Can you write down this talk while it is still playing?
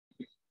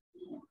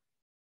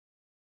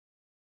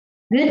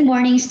Good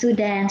morning,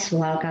 students.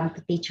 Welcome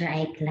to Teacher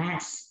I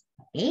class.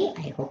 Okay,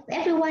 I hope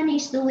everyone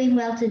is doing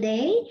well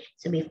today.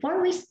 So before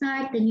we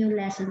start the new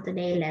lesson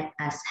today, let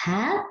us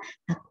have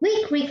a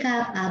quick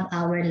recap of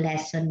our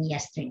lesson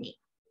yesterday.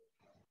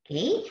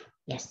 Okay,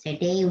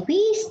 yesterday we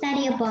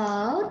studied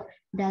about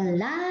the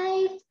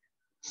life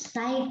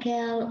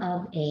cycle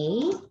of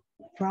a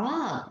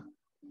frog.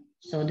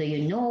 So do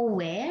you know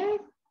where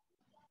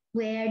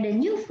the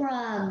new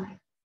frog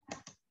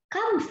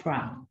come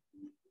from?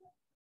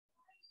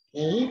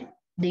 Okay,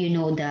 do you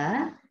know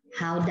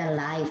how the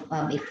life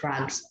of a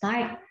frog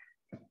started?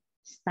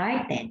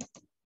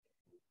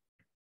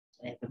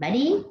 So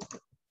everybody,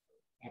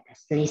 let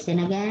us listen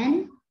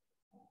again.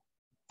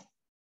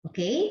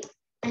 Okay,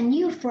 a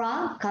new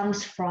frog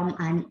comes from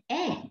an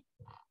egg.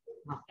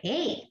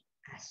 Okay,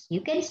 as you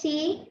can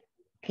see,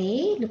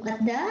 okay, look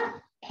at the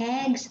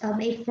eggs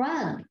of a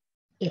frog.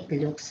 It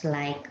looks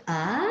like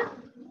an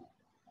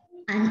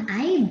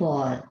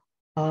eyeball.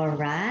 All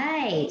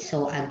right,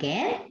 so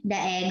again, the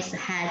eggs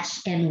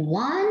hatch in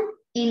 1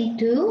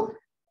 to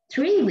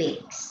 3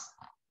 weeks.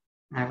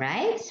 All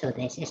right, so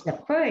this is the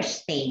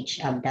first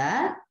stage of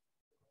the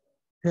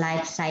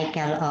life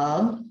cycle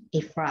of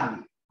a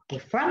frog. Okay,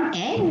 from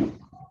egg,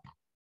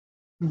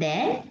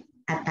 then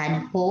a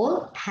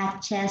tadpole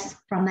hatches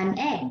from an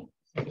egg.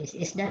 So this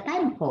is the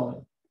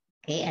tadpole.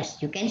 Okay,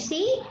 as you can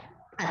see,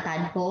 a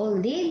tadpole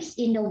lives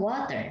in the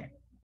water.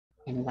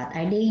 And what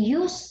are they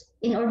used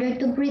in order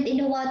to breathe in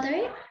the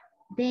water?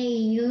 They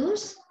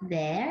use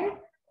their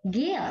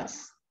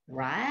gills.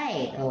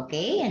 Right,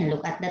 okay, and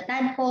look at the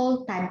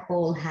tadpole.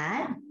 Tadpole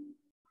had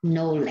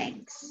no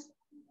legs.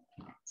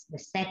 That's the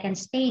second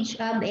stage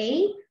of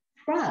a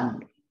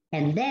frog.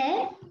 And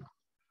then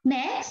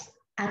next,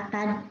 a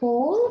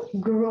tadpole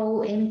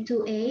grow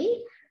into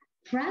a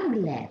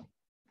froglet.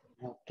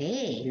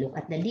 Okay, look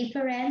at the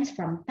difference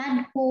from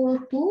tadpole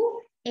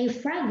to a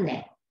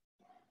froglet.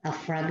 A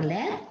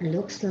froglet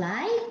looks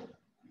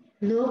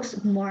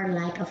more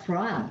like a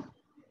frog,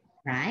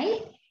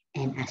 right?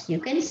 And as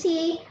you can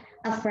see,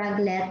 a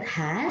froglet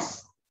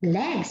has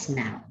legs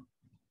now,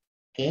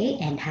 okay,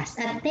 and has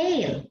a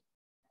tail.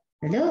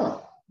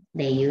 Look,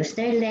 they use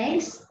their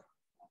legs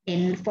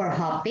for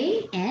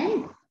hopping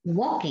and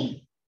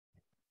walking.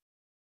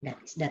 That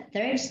is the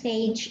third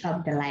stage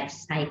of the life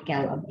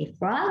cycle of a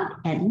frog.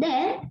 And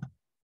then,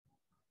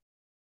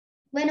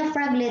 when a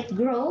froglet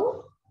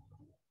grows,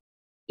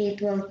 it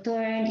will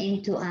turn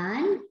into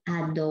an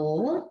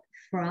adult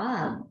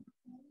frog.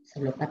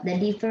 So look at the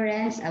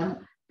difference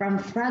from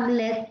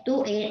froglet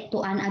to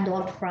an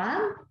adult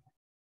frog.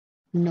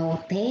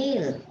 No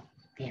tail.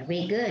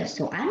 Very good.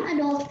 So an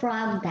adult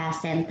frog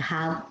doesn't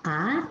have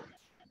a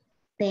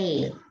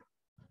tail.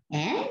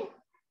 And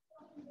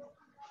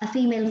a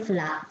female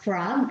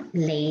frog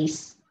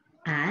lays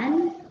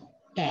an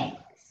egg.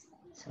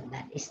 So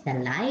that is the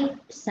life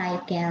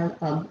cycle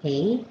of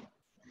a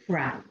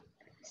frog.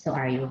 So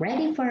are you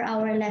ready for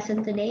our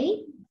lesson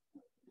today?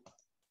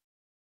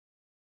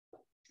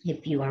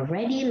 If you are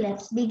ready,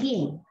 let's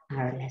begin.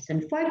 Our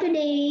lesson for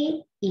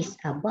today is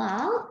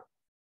about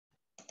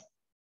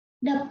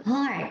the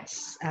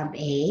parts of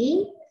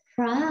a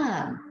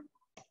frog.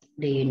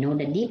 Do you know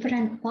the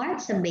different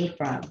parts of a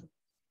frog?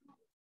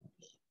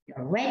 If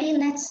you're ready,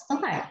 let's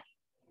start.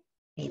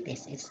 Okay,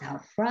 this is how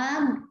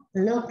frog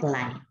look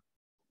like.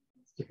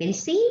 You can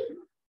see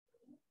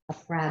a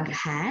frog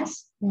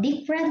has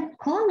different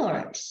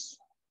colors.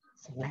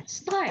 So let's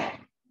start.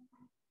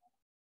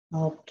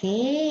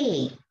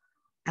 Okay,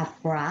 a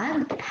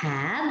frog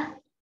have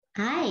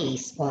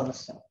eyes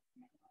also.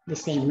 The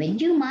same with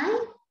human,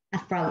 a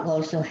frog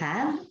also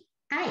have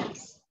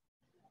eyes.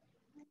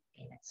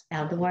 Okay, let's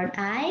spell the word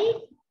eye.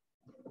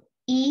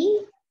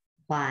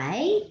 E-Y-E.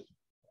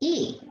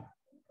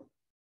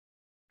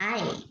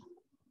 Eye.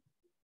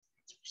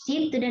 Let's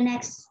proceed to the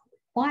next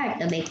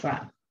part of a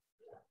frog.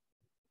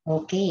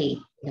 Okay,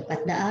 look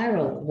at the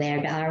arrow, where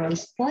the arrow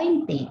is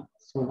pointing.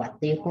 So what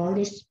do you call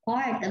this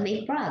part of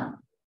a frog?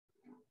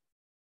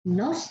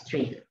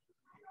 Nostril.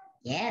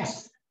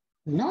 Yes,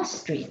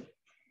 nostril.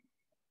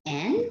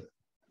 N-O-S-T-R-I-L.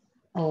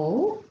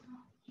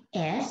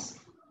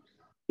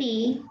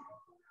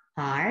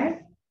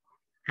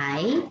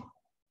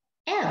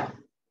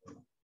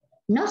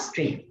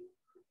 Nostril.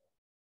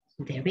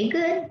 Very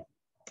good.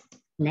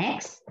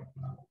 Next,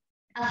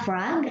 a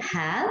frog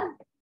have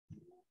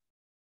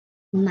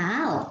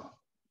mouth.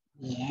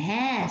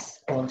 Yes,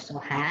 also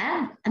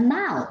have a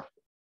mouth.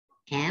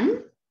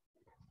 M-O-U-T-H.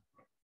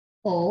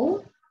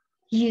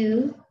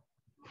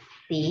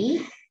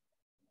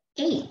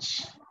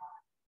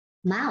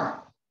 Mouth.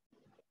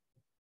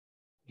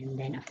 And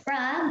then a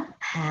frog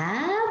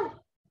have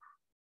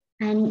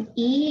an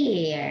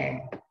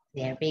ear.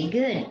 Very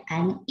good.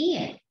 An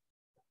ear.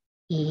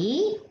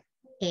 E-A-R.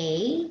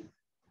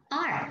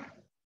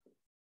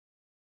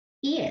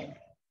 Ear.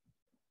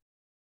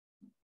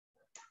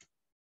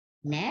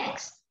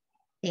 Next,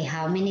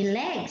 how many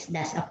legs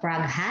does a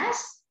frog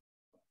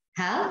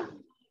have?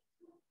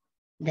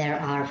 There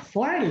are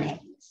 4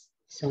 legs.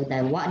 So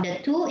the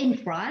 2 in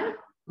front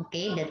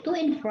Okay, the two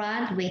in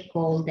front, we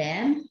call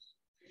them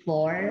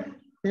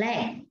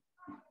foreleg.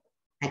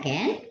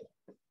 Again,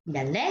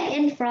 the leg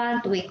in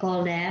front, we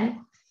call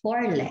them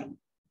foreleg.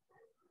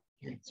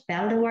 Let's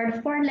spell the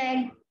word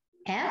foreleg.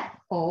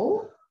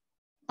 F-O-R-E-L-E-G.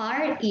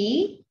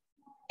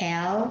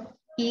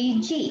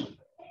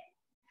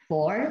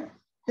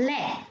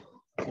 Foreleg.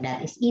 So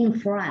that is in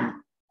front.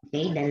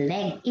 Okay, the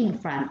leg in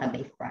front of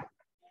a front.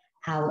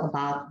 How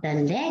about the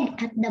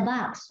leg at the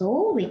back?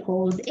 So we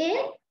called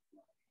it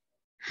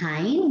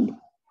hind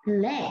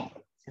leg.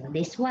 So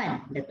this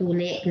one, the two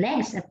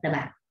legs at the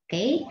back.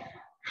 Okay,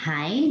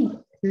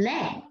 hind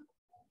leg.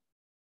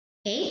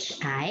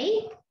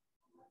 H-I-N-D-L-E-G.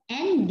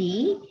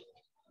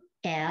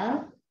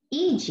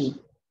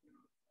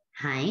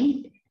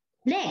 Hind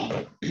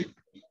leg.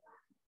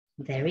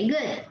 Very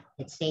good.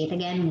 Let's say it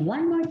again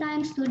one more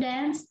time,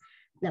 students.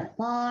 The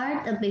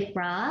parts of a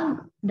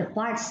frog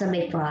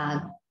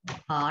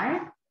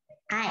are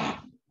eye,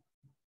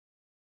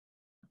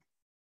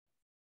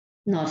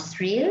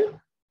 nostril,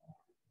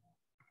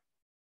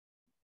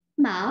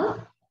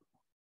 mouth,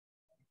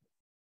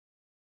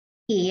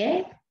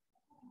 ear,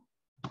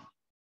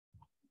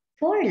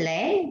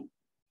 foreleg,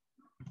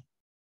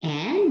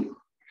 and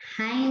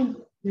hind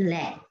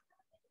leg.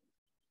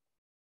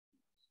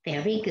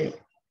 Very good.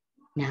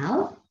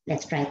 Now,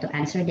 let's try to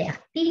answer the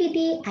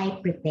activity I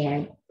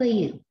prepared for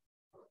you.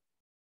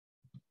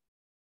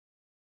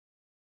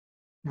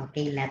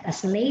 Okay, let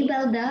us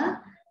label the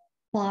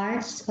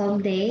parts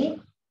of the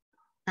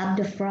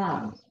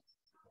frog.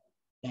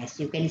 Yes,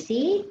 you can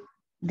see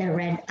the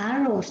red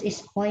arrows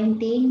is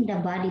pointing the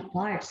body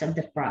parts of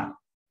the frog.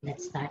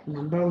 Let's start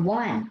number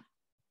 1.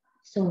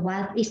 So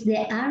what is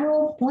the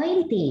arrow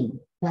pointing?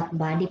 What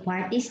body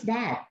part is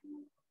that?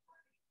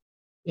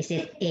 Is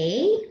it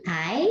A,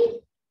 eye,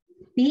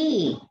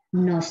 B,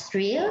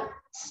 nostril,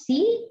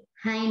 C,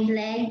 hind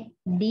leg,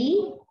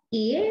 D,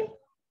 ear,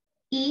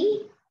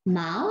 E,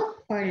 mouth,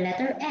 or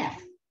letter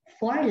F,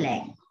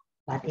 foreleg?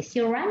 What is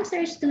your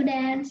answer,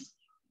 students?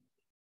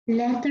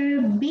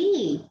 Letter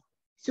B.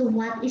 So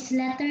what is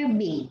letter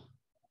B?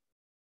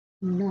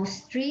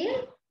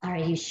 Nostril? Are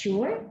you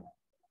sure?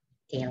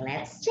 Okay,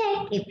 let's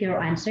check if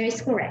your answer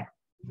is correct.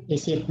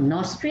 Is it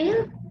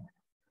nostril?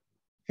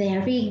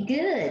 Very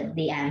good.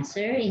 The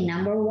answer in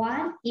number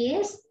 1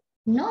 is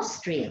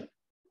nostril.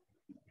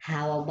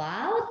 How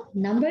about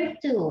number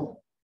 2?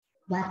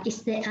 What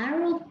is the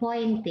arrow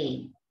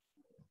pointing?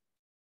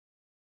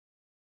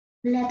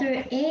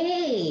 Letter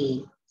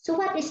A. So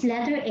what is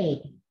letter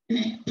A?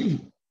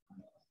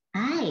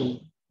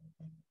 I.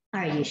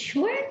 Are you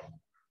sure?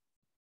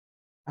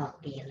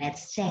 Okay,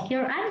 let's check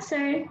your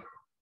answer.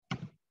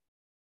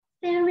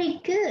 Very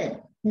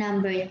good.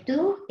 Number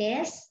 2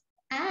 is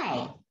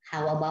I.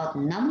 How about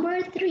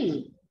number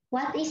 3?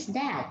 What is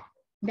that?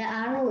 The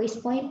arrow is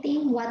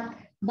pointing what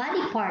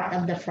body part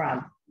of the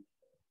frog?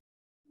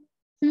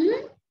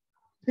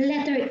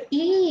 Letter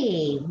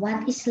E.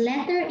 What is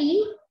letter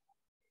E?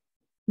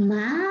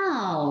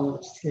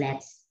 Mouth.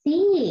 Let's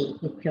see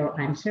if your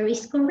answer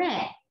is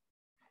correct.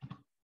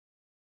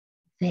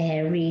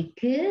 Very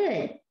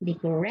good. The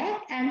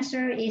correct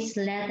answer is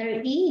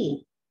letter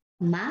E,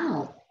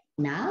 mouth.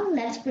 Now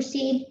let's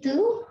proceed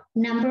to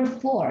number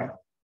 4.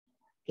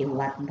 Okay,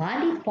 what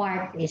body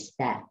part is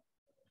that?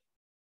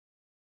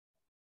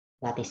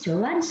 What is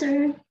your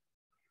answer?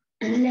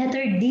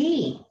 Letter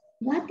D.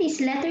 What is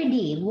letter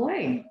D?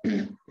 Word.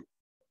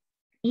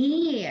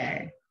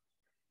 Ear.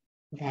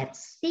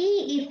 Let's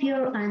see if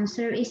your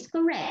answer is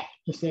correct.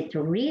 Is it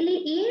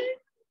really ear?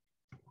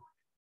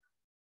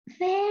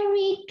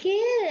 Very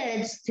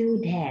good,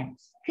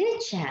 students.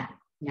 Good job.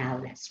 Now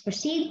let's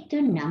proceed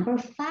to number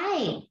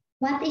 5.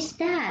 What is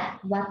that?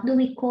 What do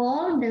we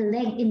call the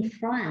leg in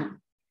front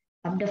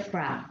of the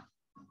frog?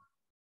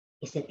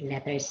 Is it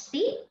letter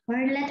C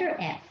or letter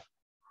F?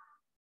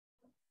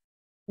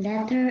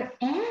 Letter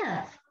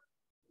F.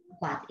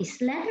 What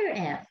is letter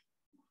F?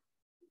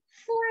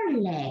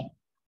 Foreleg.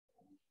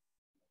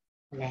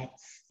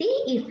 Let's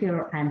see if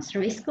your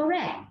answer is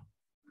correct.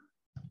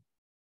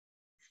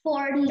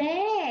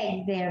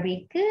 Foreleg,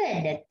 very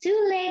good. The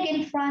 2 leg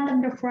in front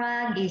of the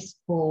frog is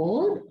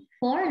called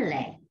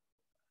foreleg.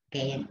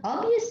 Okay, and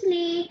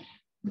obviously,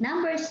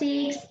 number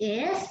 6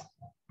 is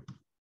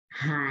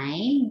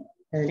hind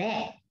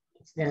leg.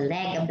 It's the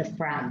leg of the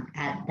frog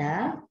at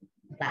the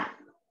back.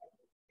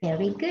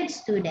 Very good,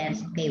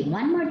 students. Okay,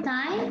 one more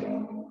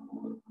time.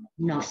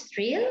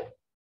 Nostril,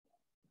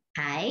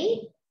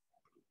 eye,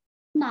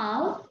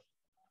 mouth,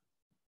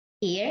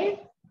 ear,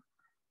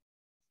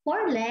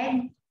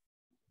 foreleg,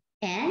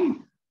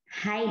 and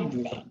hind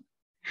leg.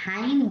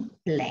 Hind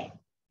leg.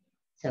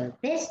 So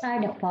these are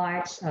the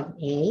parts of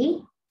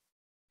a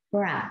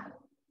frog.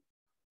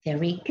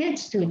 Very good,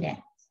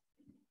 students.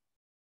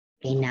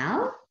 Okay,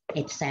 now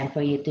it's time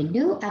for you to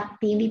do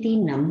activity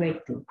number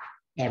 2.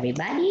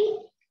 Everybody,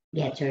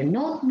 get your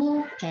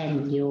notebook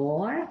and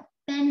your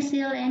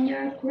pencil and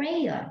your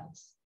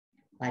crayons.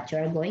 What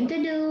you're going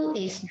to do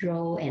is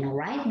draw and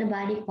write the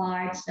body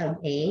parts of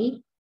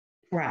a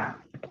frog.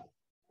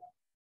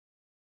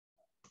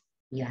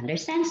 You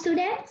understand,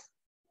 students?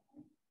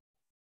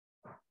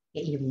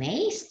 You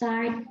may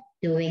start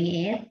doing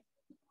it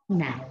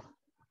now.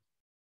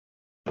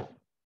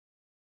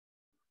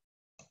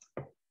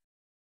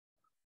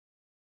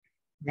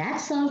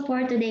 That's all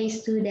for today,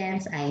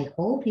 students. I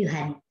hope you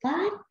had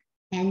fun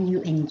and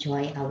you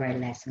enjoy our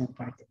lesson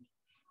for today.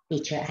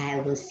 Teacher, I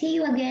will see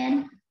you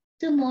again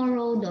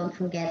tomorrow. Don't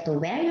forget to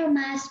wear your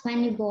mask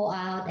when you go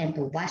out and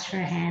to wash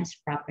your hands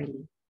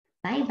properly.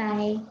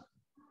 Bye-bye.